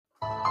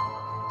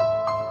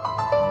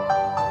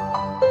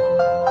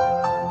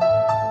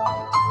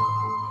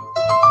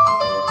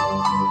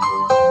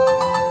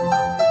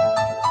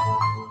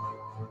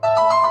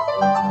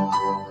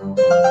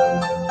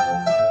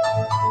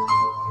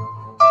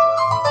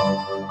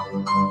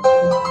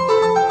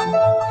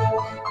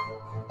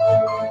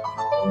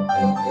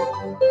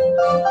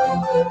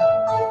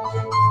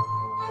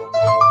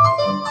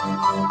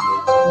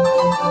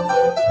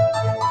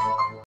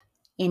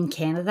In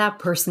Canada, a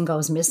person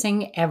goes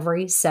missing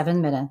every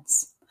 7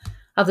 minutes.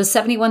 Of the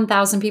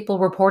 71,000 people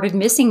reported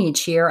missing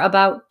each year,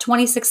 about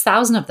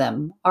 26,000 of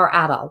them are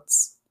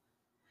adults.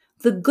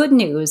 The good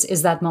news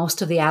is that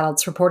most of the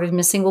adults reported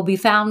missing will be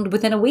found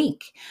within a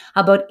week.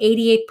 About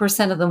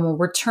 88% of them will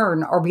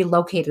return or be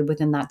located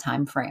within that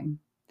time frame.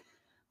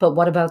 But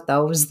what about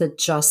those that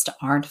just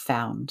aren't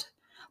found?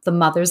 The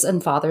mothers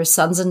and fathers,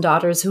 sons and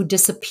daughters who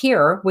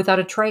disappear without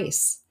a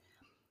trace.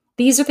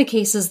 These are the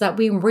cases that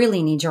we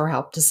really need your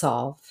help to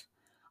solve.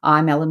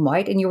 I'm Ellen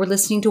White, and you are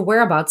listening to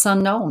Whereabouts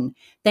Unknown.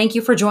 Thank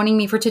you for joining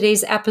me for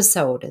today's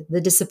episode,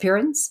 The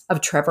Disappearance of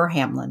Trevor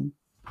Hamlin.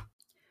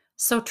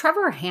 So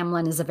Trevor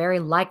Hamlin is a very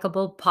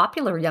likable,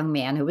 popular young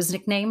man who was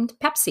nicknamed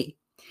Pepsi.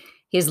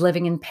 He is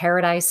living in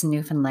Paradise,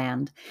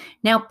 Newfoundland.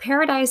 Now,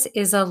 Paradise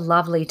is a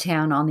lovely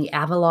town on the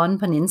Avalon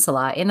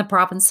Peninsula in the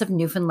province of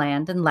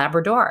Newfoundland and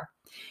Labrador.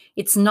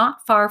 It's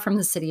not far from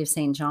the city of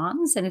St.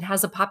 John's, and it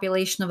has a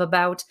population of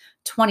about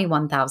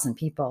 21,000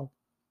 people.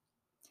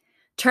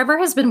 Trevor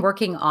has been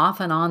working off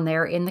and on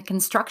there in the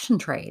construction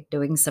trade,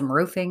 doing some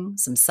roofing,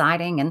 some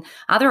siding, and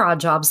other odd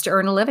jobs to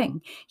earn a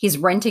living. He's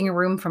renting a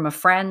room from a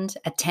friend,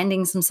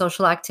 attending some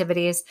social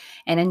activities,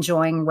 and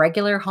enjoying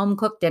regular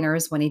home-cooked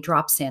dinners when he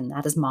drops in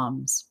at his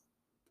mom's.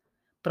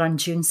 But on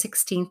June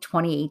 16,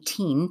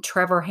 2018,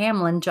 Trevor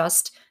Hamlin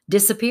just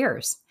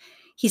disappears.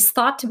 He's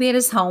thought to be at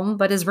his home,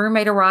 but his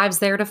roommate arrives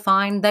there to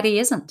find that he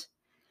isn't.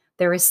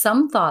 There is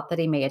some thought that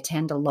he may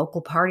attend a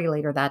local party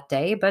later that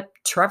day, but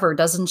Trevor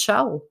doesn't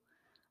show.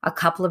 A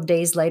couple of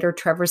days later,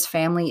 Trevor's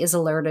family is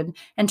alerted,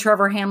 and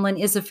Trevor Hamlin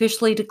is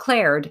officially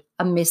declared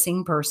a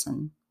missing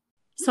person.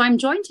 So I'm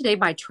joined today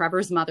by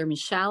Trevor's mother,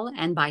 Michelle,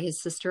 and by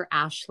his sister,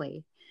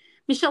 Ashley.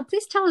 Michelle,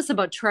 please tell us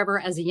about Trevor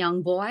as a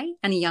young boy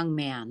and a young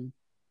man.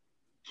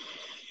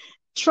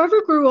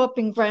 Trevor grew up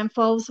in Grand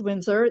Falls,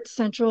 Windsor, at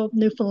central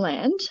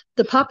Newfoundland.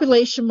 The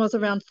population was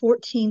around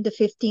 14 to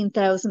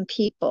 15,000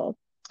 people.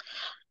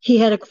 He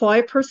had a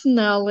quiet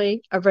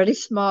personality, a very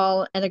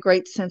small, and a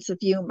great sense of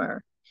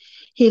humor.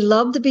 He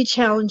loved to be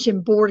challenged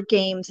in board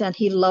games, and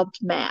he loved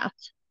math.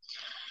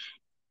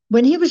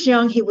 When he was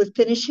young, he would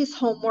finish his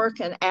homework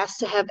and ask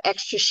to have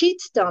extra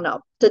sheets done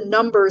up. The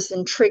numbers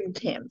intrigued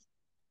him.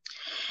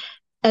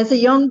 As a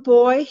young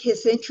boy,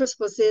 his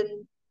interest was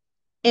in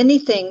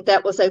anything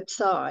that was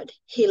outside.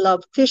 He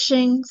loved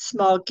fishing,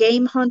 small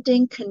game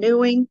hunting,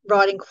 canoeing,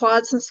 riding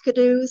quads and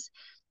skidoos.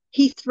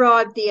 He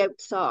thrived the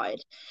outside.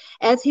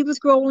 As he was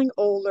growing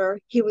older,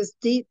 he was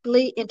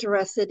deeply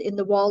interested in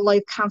the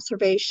wildlife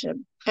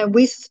conservation, and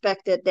we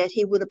suspected that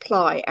he would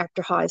apply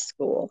after high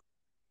school.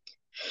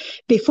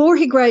 Before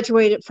he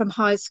graduated from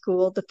high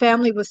school, the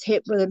family was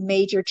hit with a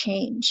major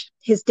change.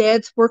 His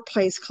dad's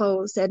workplace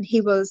closed, and he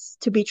was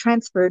to be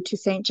transferred to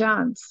St.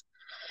 John's.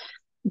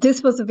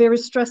 This was a very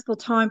stressful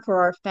time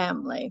for our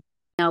family.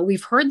 Now,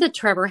 we've heard that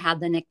Trevor had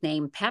the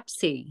nickname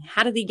Pepsi.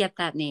 How did he get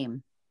that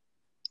name?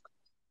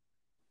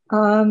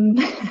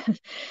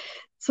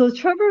 So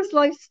Trevor's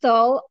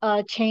lifestyle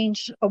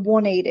changed a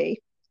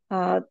 180.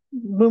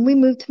 When we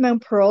moved to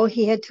Mount Pearl,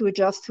 he had to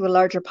adjust to a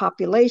larger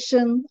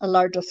population, a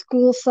larger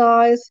school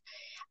size.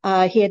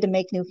 He had to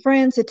make new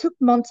friends. It took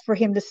months for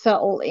him to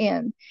settle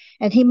in,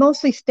 and he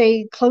mostly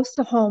stayed close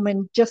to home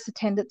and just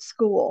attended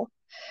school.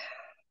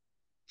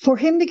 For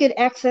him to get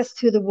access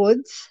to the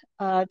woods,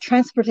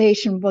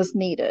 transportation was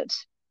needed.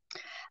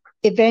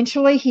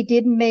 Eventually, he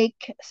did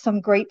make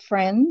some great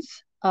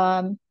friends.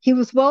 He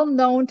was well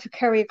known to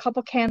carry a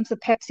couple cans of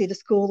Pepsi to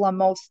school on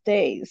most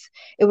days.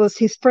 It was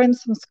his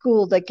friends from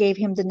school that gave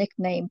him the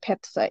nickname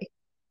Pepsi.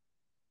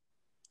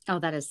 Oh,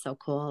 that is so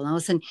cool. Now,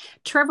 listen,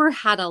 Trevor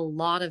had a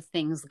lot of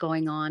things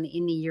going on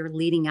in the year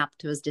leading up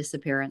to his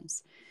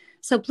disappearance.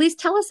 So please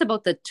tell us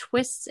about the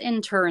twists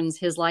and turns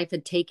his life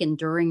had taken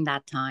during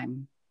that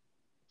time.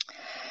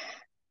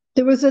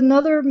 There was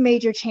another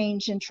major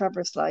change in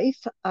Trevor's life.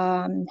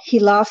 He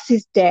lost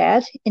his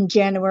dad in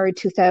January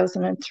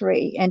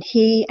 2003, and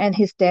he and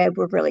his dad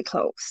were really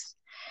close.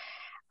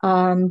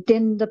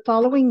 Then the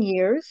following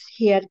years,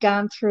 he had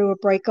gone through a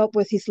breakup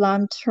with his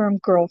long-term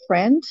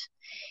girlfriend.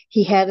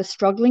 He had a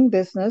struggling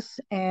business,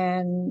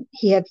 and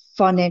he had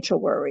financial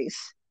worries.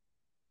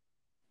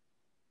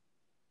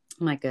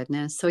 My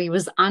goodness. So he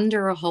was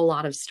under a whole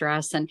lot of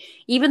stress. And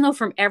even though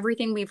from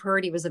everything we've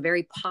heard, he was a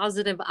very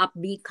positive,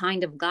 upbeat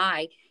kind of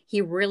guy,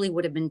 he really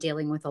would have been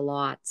dealing with a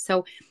lot.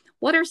 So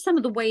what are some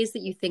of the ways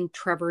that you think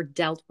Trevor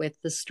dealt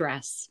with the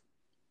stress?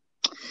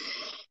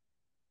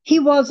 He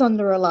was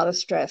under a lot of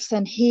stress,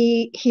 and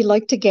he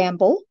liked to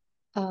gamble.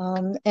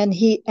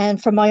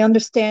 And from my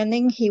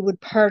understanding, he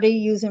would party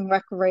using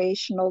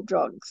recreational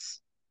drugs.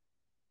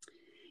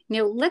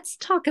 Now, let's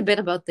talk a bit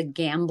about the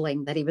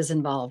gambling that he was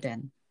involved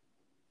in.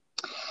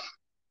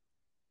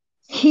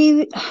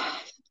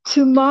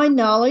 To my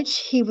knowledge,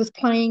 he was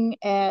playing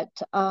at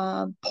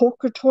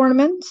poker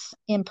tournaments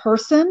in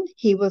person.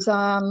 He was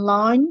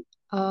online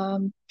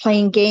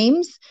playing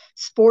games.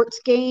 sports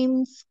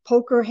games,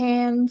 poker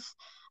hands.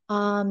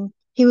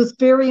 He was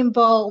very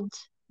involved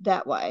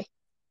that way.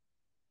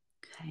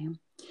 Okay.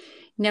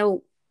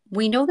 Now,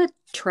 we know that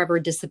Trevor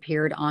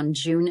disappeared on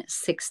June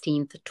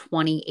 16th,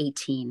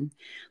 2018.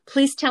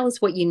 Please tell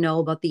us what you know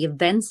about the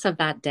events of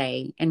that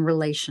day in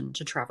relation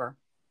to Trevor.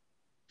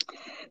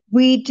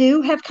 We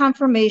do have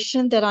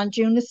confirmation that on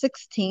June the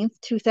 16th,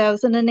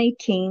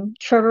 2018,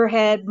 Trevor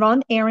had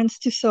run errands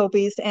to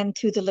Sobeys and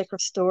to the liquor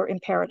store in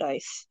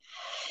Paradise.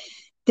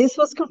 This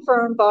was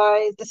confirmed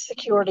by the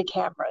security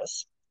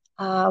cameras.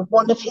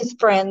 One of his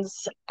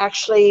friends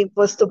actually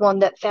was the one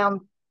that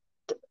found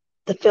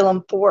the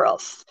film for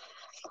us.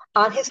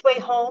 On his way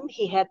home,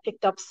 he had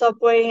picked up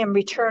Subway and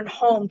returned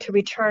home to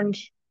return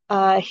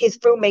his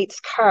roommate's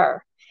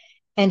car,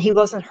 and he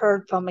wasn't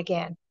heard from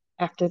again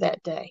after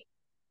that day.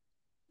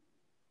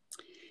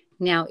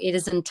 Now, it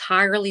is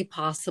entirely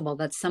possible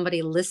that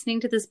somebody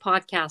listening to this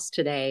podcast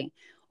today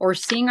or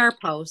seeing our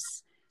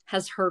posts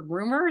has heard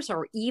rumors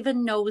or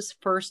even knows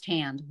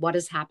firsthand what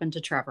has happened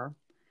to Trevor.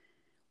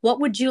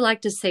 What would you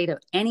like to say to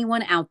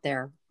anyone out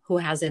there who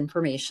has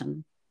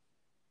information?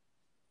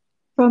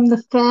 From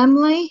the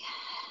family,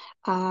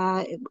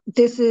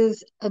 this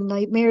is a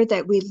nightmare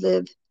that we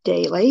live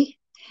daily.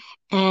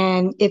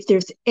 And if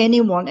there's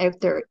anyone out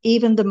there,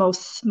 even the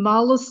most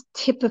smallest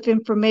tip of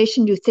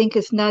information you think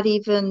is not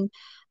even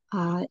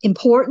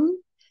important,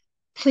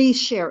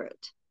 please share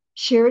it.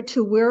 Share it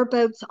to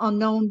Whereabouts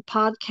Unknown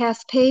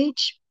podcast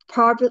page.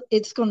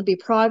 It's going to be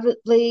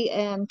privately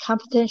and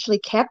confidentially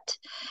kept,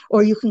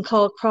 or you can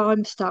call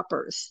Crime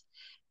Stoppers.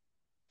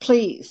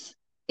 Please,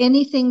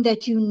 anything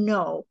that you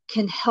know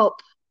can help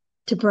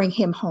to bring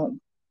him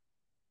home.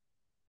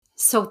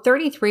 So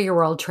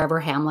 33-year-old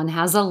Trevor Hamlin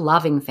has a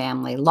loving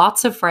family,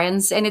 lots of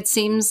friends, and it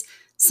seems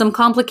some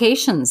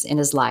complications in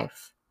his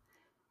life.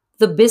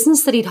 The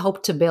business that he'd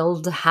hoped to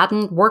build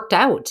hadn't worked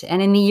out,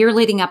 and in the year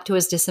leading up to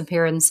his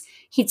disappearance,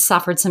 he'd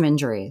suffered some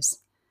injuries.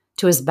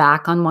 To his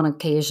back on one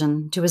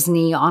occasion, to his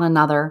knee on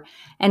another,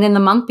 and in the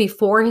month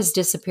before his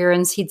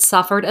disappearance, he'd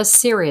suffered a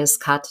serious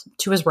cut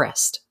to his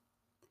wrist.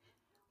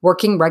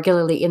 Working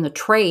regularly in the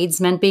trades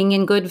meant being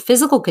in good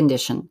physical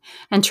condition,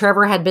 and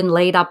Trevor had been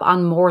laid up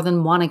on more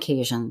than one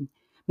occasion,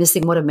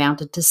 missing what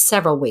amounted to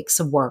several weeks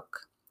of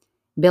work.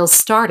 Bills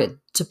started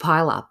to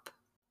pile up.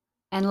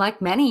 And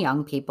like many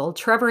young people,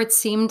 Trevor, it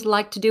seemed,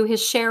 liked to do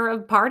his share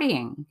of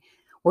partying.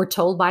 We're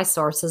told by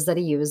sources that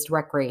he used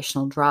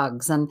recreational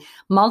drugs, and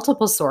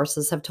multiple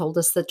sources have told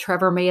us that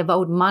Trevor may have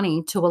owed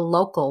money to a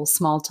local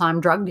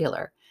small-time drug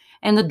dealer,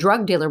 and the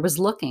drug dealer was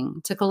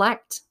looking to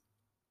collect.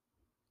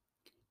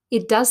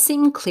 It does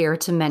seem clear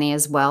to many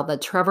as well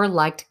that Trevor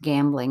liked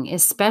gambling,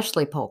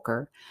 especially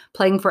poker,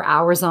 playing for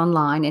hours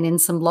online and in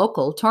some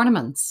local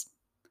tournaments.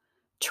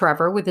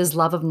 Trevor, with his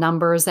love of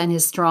numbers and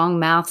his strong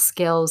math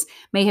skills,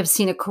 may have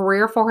seen a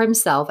career for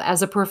himself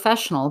as a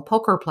professional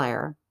poker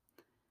player.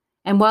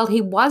 And while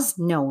he was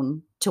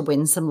known to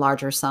win some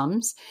larger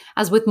sums,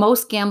 as with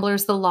most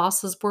gamblers, the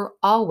losses were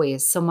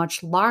always so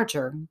much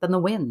larger than the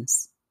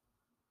wins.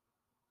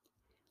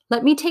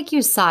 Let me take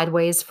you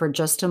sideways for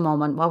just a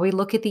moment while we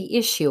look at the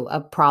issue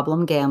of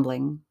problem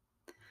gambling.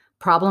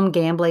 Problem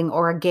gambling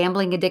or a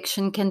gambling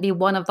addiction can be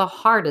one of the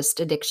hardest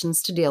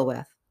addictions to deal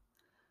with.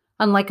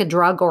 Unlike a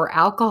drug or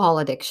alcohol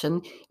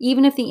addiction,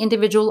 even if the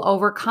individual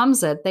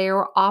overcomes it, they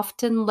are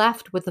often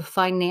left with the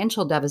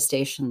financial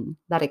devastation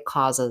that it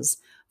causes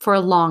for a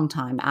long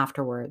time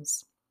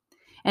afterwards.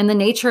 And the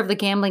nature of the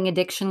gambling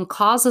addiction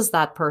causes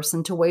that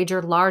person to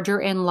wager larger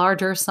and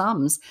larger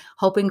sums,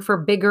 hoping for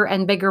bigger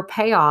and bigger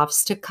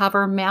payoffs to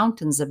cover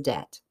mountains of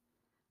debt.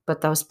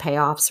 But those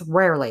payoffs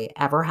rarely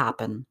ever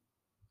happen.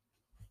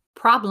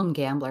 Problem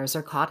gamblers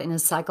are caught in a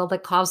cycle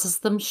that causes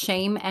them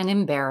shame and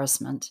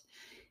embarrassment.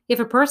 If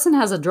a person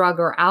has a drug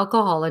or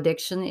alcohol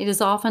addiction, it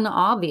is often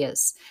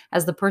obvious,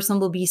 as the person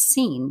will be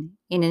seen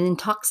in an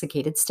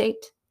intoxicated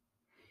state.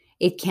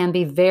 It can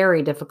be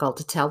very difficult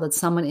to tell that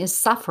someone is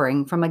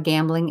suffering from a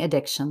gambling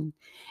addiction.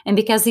 And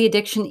because the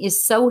addiction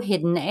is so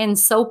hidden and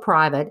so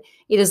private,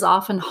 it is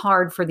often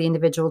hard for the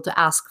individual to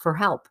ask for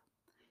help.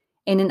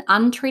 And an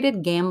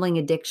untreated gambling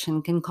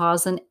addiction can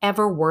cause an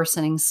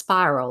ever-worsening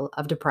spiral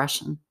of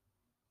depression.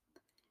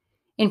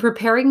 In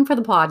preparing for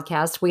the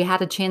podcast, we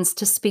had a chance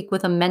to speak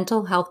with a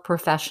mental health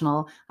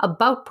professional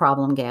about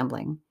problem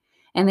gambling.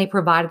 And they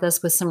provided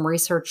us with some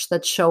research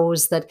that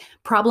shows that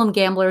problem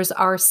gamblers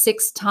are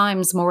 6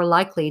 times more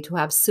likely to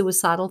have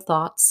suicidal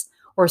thoughts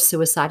or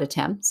suicide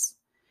attempts,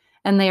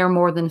 and they are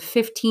more than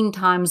 15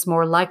 times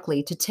more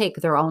likely to take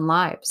their own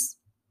lives.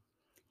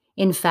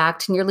 In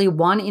fact, nearly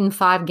 1 in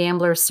 5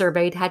 gamblers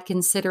surveyed had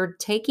considered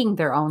taking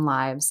their own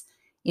lives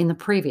in the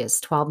previous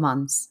 12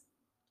 months.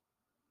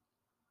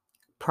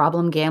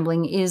 Problem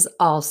gambling is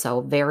also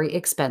very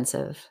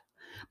expensive.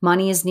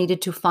 Money is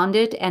needed to fund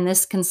it, and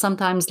this can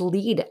sometimes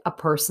lead a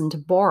person to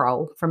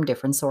borrow from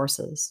different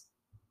sources.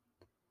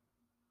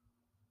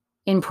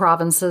 In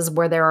provinces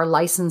where there are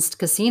licensed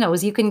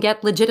casinos, you can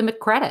get legitimate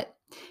credit.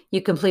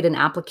 You complete an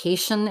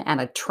application, and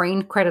a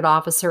trained credit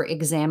officer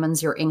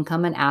examines your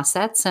income and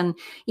assets and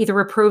either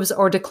approves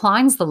or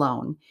declines the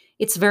loan.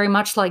 It's very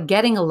much like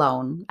getting a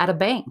loan at a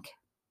bank.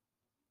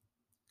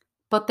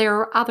 But there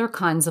are other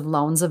kinds of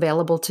loans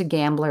available to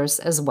gamblers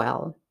as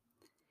well.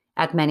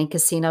 At many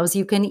casinos,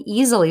 you can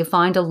easily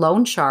find a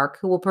loan shark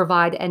who will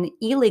provide an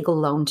illegal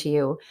loan to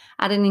you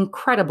at an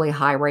incredibly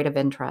high rate of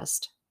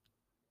interest.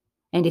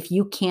 And if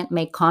you can't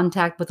make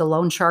contact with a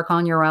loan shark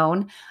on your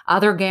own,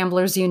 other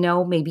gamblers you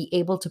know may be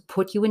able to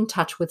put you in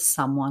touch with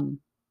someone.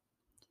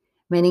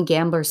 Many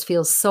gamblers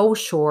feel so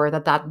sure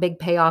that that big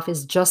payoff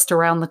is just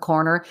around the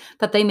corner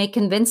that they may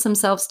convince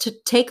themselves to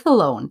take the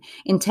loan,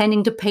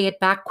 intending to pay it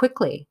back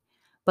quickly.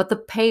 But the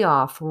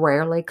payoff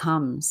rarely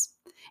comes,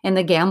 and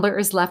the gambler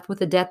is left with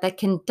a debt that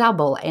can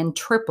double and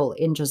triple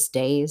in just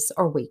days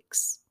or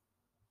weeks.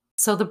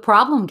 So the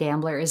problem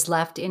gambler is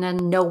left in a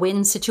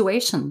no-win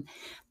situation.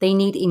 They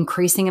need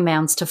increasing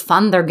amounts to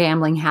fund their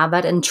gambling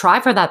habit and try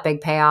for that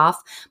big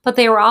payoff, but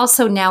they are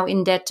also now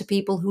in debt to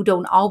people who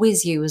don't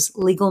always use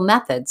legal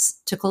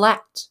methods to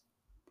collect.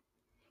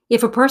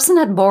 If a person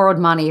had borrowed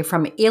money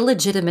from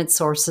illegitimate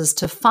sources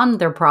to fund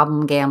their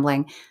problem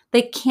gambling,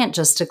 they can't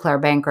just declare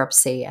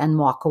bankruptcy and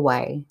walk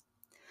away.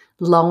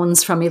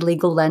 Loans from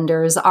illegal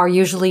lenders are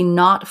usually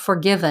not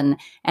forgiven,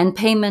 and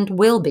payment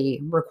will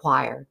be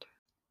required.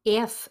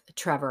 If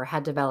Trevor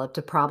had developed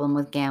a problem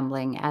with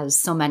gambling, as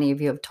so many of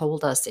you have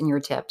told us in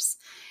your tips,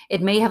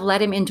 it may have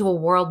led him into a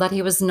world that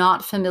he was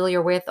not familiar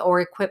with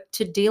or equipped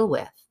to deal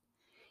with.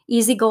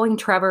 Easygoing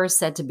Trevor,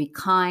 said to be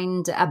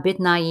kind, a bit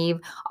naive,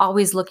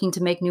 always looking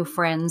to make new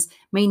friends,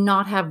 may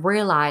not have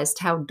realized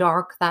how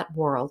dark that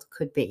world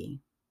could be.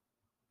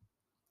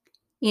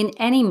 In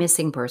any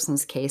missing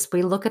persons case,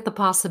 we look at the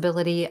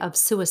possibility of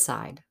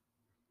suicide.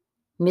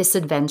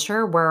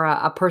 Misadventure, where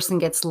a person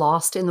gets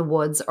lost in the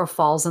woods or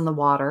falls in the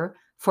water,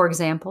 for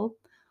example,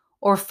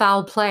 or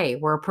foul play,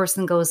 where a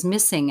person goes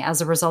missing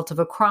as a result of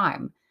a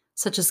crime,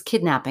 such as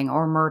kidnapping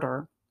or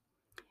murder.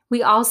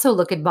 We also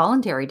look at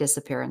voluntary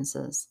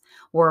disappearances,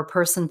 where a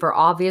person, for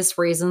obvious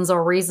reasons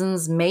or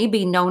reasons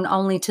maybe known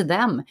only to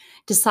them,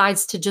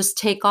 decides to just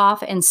take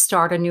off and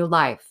start a new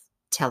life,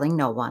 telling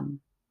no one.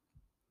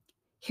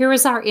 Here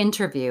is our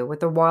interview with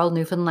the Royal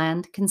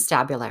Newfoundland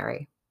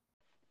Constabulary.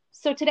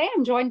 So today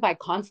I'm joined by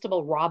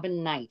Constable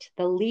Robin Knight,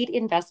 the lead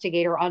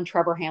investigator on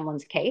Trevor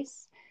Hamlin's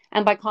case,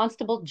 and by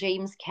Constable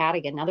James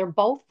Cadigan. Now, they're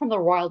both from the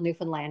Royal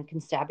Newfoundland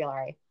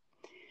Constabulary.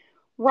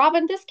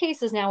 Robin, this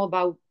case is now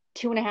about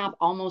 2.5,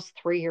 almost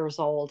 3 years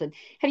old. And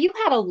have you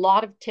had a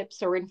lot of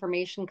tips or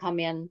information come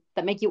in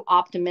that make you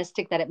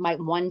optimistic that it might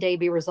one day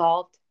be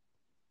resolved?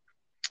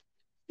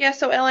 Yeah,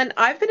 so Ellen,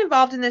 I've been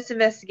involved in this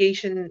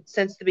investigation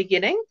since the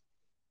beginning.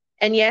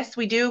 And yes,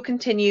 we do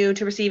continue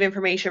to receive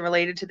information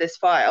related to this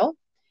file.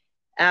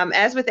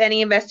 As with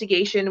any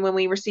investigation, when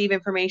we receive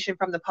information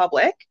from the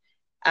public,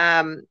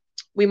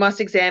 we must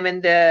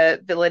examine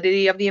the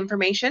validity of the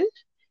information.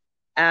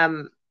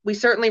 We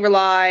certainly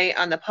rely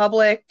on the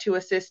public to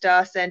assist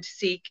us and to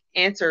seek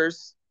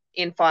answers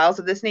in files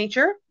of this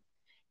nature.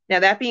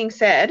 Now, that being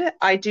said,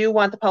 I do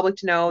want the public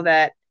to know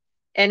that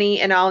any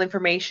and all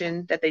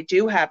information that they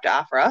do have to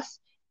offer us,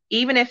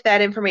 even if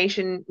that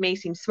information may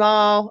seem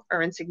small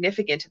or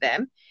insignificant to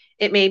them,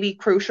 it may be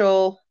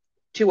crucial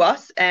to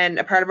us and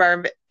a part of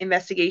our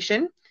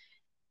investigation.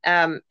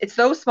 It's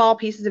those small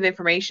pieces of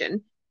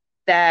information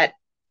that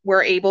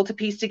we're able to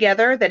piece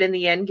together that in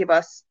the end give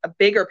us a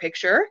bigger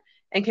picture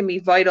and can be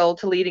vital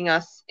to leading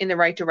us in the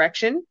right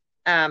direction,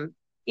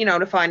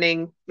 to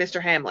finding Mr.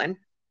 Hamlin.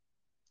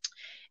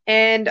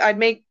 And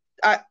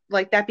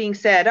like that being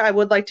said, I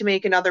would like to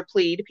make another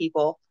plea to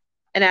people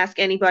and ask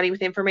anybody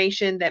with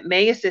information that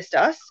may assist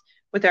us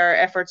with our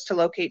efforts to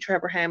locate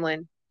Trevor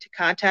Hamlin to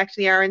contact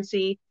the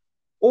RNC,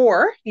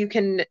 or you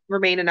can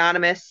remain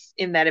anonymous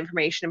in that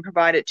information and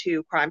provide it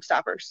to Crime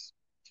Stoppers.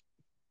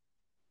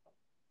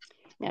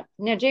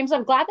 Now, James,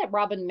 I'm glad that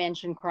Robin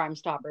mentioned Crime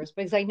Stoppers,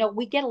 because I know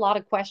we get a lot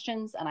of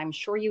questions, and I'm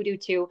sure you do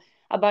too,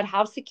 about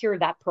how secure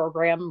that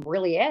program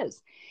really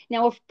is.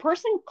 Now, if a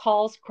person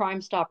calls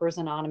Crime Stoppers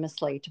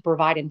anonymously to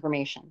provide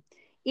information,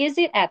 is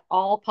it at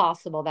all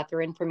possible that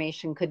their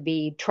information could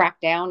be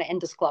tracked down and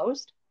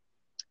disclosed?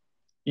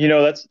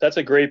 That's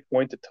a great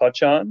point to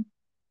touch on.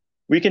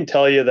 We can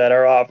tell you that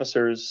our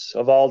officers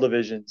of all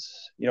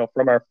divisions,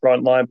 from our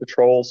frontline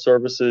patrol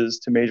services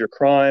to major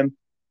crime,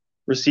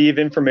 receive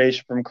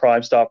information from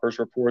Crime Stoppers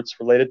reports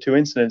related to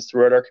incidents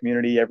throughout our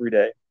community every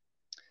day.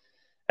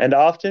 And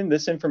often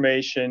this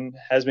information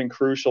has been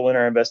crucial in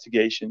our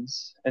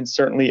investigations and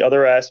certainly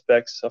other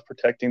aspects of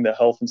protecting the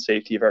health and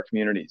safety of our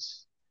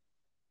communities.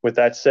 With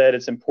that said,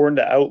 it's important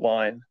to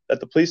outline that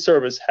the police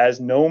service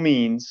has no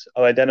means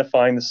of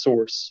identifying the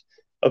source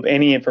of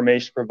any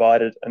information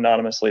provided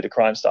anonymously to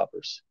Crime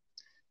Stoppers.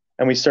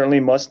 And we certainly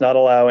must not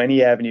allow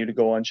any avenue to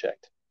go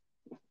unchecked.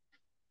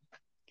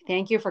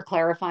 Thank you for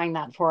clarifying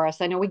that for us.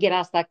 I know we get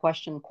asked that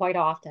question quite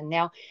often.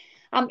 Now,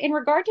 in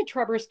regard to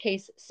Trevor's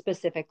case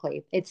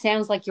specifically, it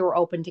sounds like you're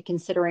open to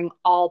considering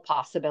all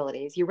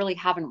possibilities. You really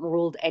haven't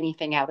ruled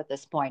anything out at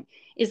this point.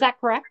 Is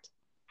that correct?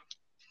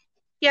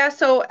 Yeah,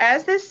 so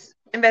as this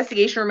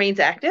investigation remains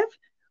active,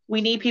 We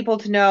need people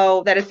to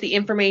know that it's the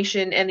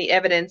information and the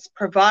evidence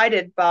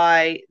provided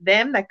by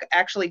them that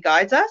actually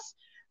guides us.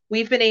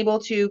 We've been able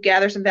to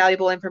gather some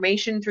valuable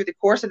information through the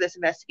course of this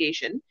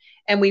investigation,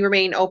 and we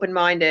remain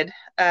open-minded,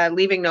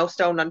 leaving no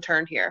stone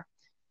unturned here.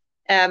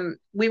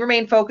 We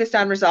remain focused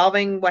on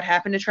resolving what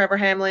happened to Trevor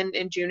Hamlin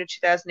in June of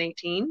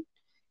 2018.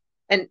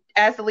 And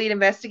as the lead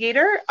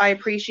investigator, I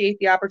appreciate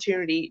the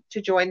opportunity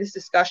to join this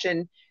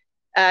discussion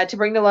to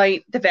bring to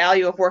light the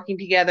value of working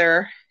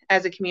together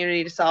as a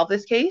community to solve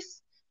this case.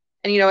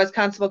 And, as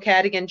Constable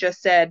Cadigan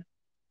just said,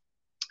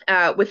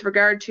 with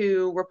regard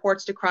to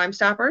reports to Crime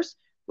Stoppers,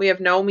 we have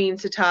no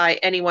means to tie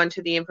anyone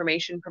to the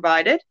information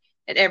provided,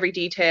 and every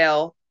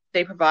detail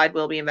they provide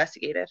will be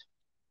investigated.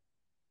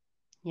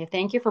 Yeah,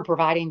 thank you for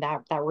providing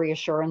that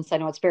reassurance. I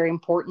know it's very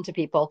important to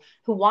people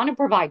who want to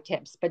provide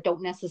tips, but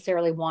don't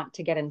necessarily want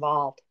to get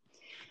involved.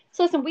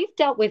 So listen, we've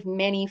dealt with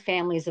many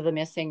families of the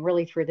missing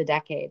really through the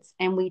decades,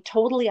 and we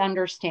totally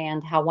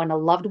understand how when a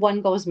loved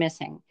one goes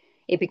missing,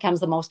 it becomes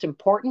the most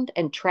important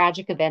and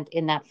tragic event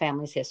in that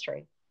family's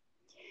history.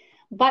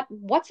 But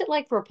what's it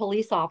like for a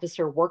police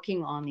officer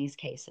working on these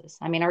cases?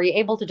 I mean, are you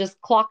able to just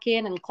clock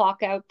in and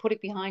clock out, put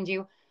it behind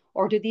you,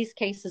 or do these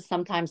cases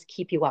sometimes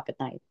keep you up at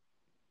night?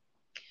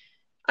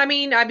 I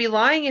mean, I'd be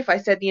lying if I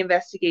said the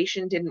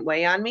investigation didn't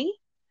weigh on me.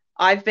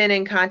 I've been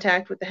in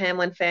contact with the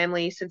Hamlin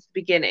family since the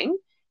beginning,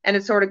 and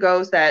it sort of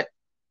goes that,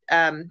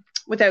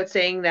 without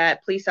saying,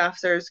 that police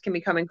officers can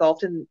become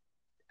engulfed in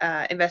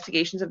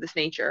investigations of this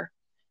nature.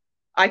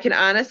 I can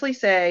honestly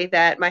say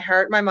that my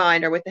heart and my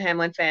mind are with the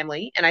Hamlin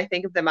family, and I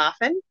think of them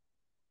often.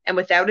 And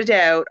without a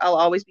doubt, I'll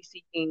always be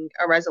seeking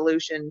a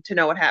resolution to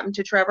know what happened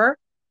to Trevor,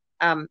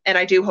 and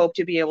I do hope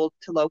to be able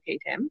to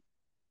locate him.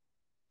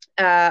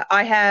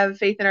 I have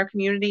faith in our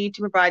community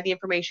to provide the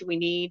information we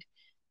need,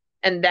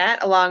 and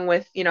that, along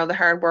with the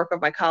hard work of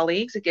my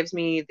colleagues, it gives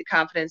me the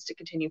confidence to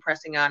continue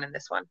pressing on in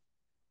this one.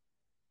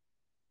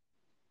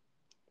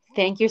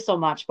 Thank you so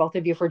much, both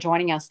of you, for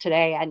joining us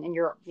today, and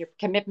your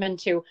commitment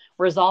to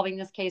resolving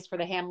this case for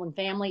the Hamlin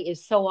family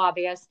is so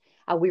obvious.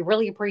 We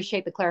really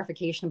appreciate the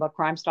clarification about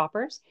Crime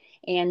Stoppers,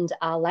 and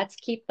let's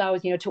keep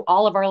those, to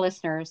all of our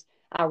listeners,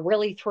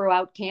 really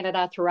throughout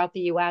Canada, throughout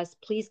the U.S.,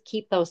 please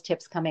keep those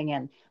tips coming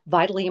in.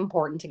 Vitally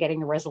important to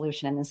getting a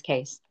resolution in this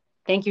case.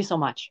 Thank you so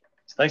much.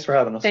 Thanks for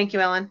having us. Thank you,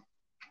 Ellen.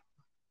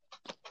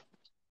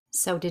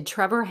 So did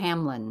Trevor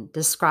Hamlin,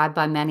 described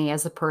by many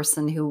as a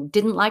person who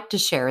didn't like to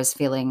share his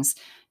feelings,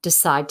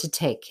 decide to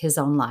take his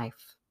own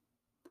life?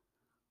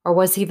 Or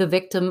was he the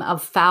victim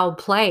of foul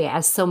play,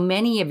 as so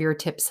many of your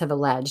tips have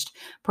alleged,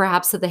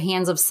 perhaps at the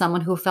hands of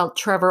someone who felt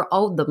Trevor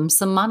owed them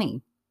some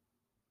money?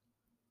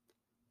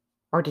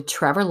 Or did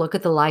Trevor look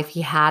at the life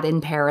he had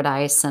in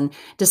paradise and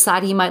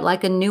decide he might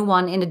like a new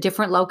one in a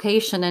different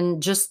location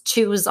and just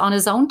choose on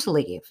his own to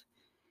leave?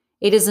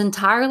 It is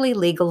entirely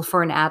legal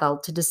for an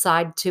adult to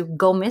decide to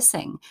go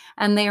missing,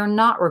 and they are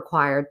not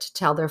required to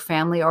tell their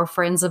family or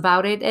friends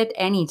about it at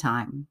any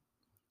time.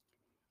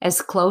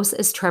 As close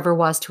as Trevor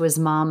was to his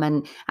mom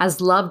and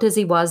as loved as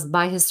he was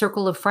by his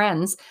circle of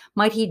friends,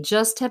 might he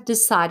just have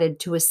decided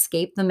to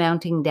escape the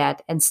mounting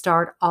debt and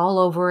start all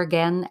over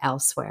again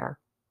elsewhere?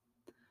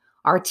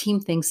 Our team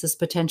thinks this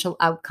potential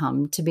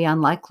outcome to be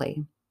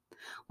unlikely.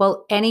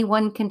 While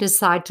anyone can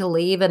decide to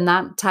leave, and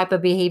that type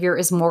of behavior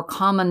is more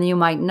common than you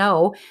might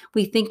know,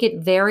 we think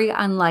it very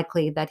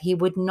unlikely that he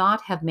would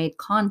not have made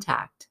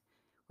contact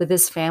with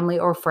his family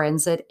or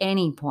friends at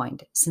any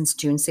point since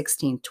June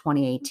 16,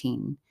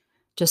 2018,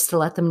 just to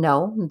let them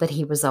know that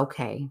he was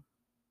okay.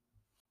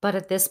 But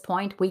at this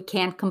point, we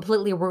can't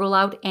completely rule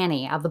out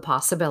any of the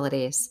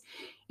possibilities.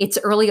 It's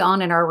early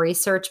on in our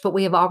research, but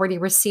we have already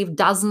received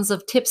dozens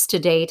of tips to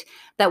date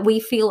that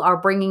we feel are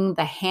bringing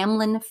the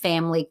Hamlin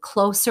family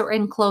closer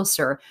and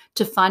closer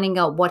to finding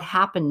out what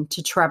happened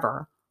to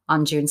Trevor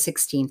on June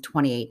 16,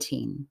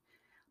 2018.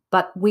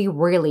 But we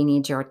really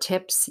need your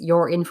tips,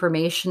 your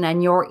information,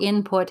 and your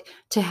input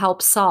to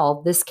help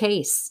solve this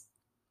case.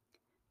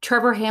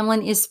 Trevor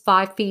Hamlin is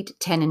 5 feet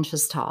 10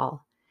 inches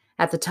tall.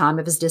 At the time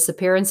of his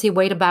disappearance, he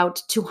weighed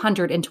about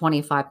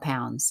 225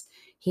 pounds.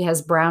 He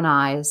has brown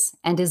eyes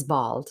and is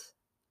bald.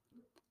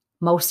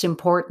 Most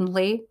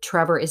importantly,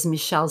 Trevor is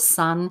Michelle's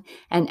son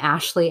and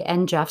Ashley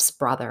and Jeff's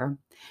brother.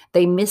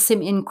 They miss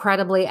him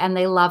incredibly and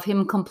they love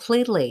him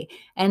completely,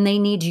 and they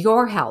need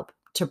your help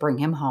to bring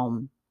him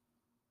home.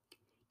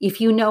 If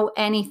you know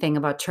anything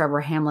about Trevor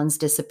Hamlin's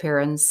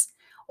disappearance,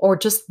 or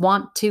just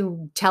want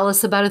to tell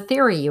us about a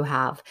theory you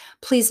have,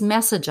 please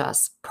message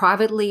us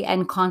privately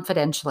and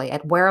confidentially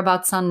at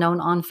Whereabouts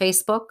Unknown on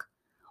Facebook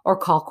or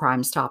call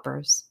Crime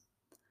Stoppers.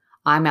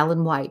 I'm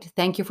Ellen White.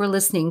 Thank you for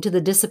listening to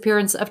the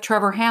disappearance of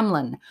Trevor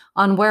Hamlin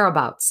on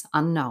Whereabouts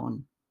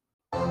Unknown.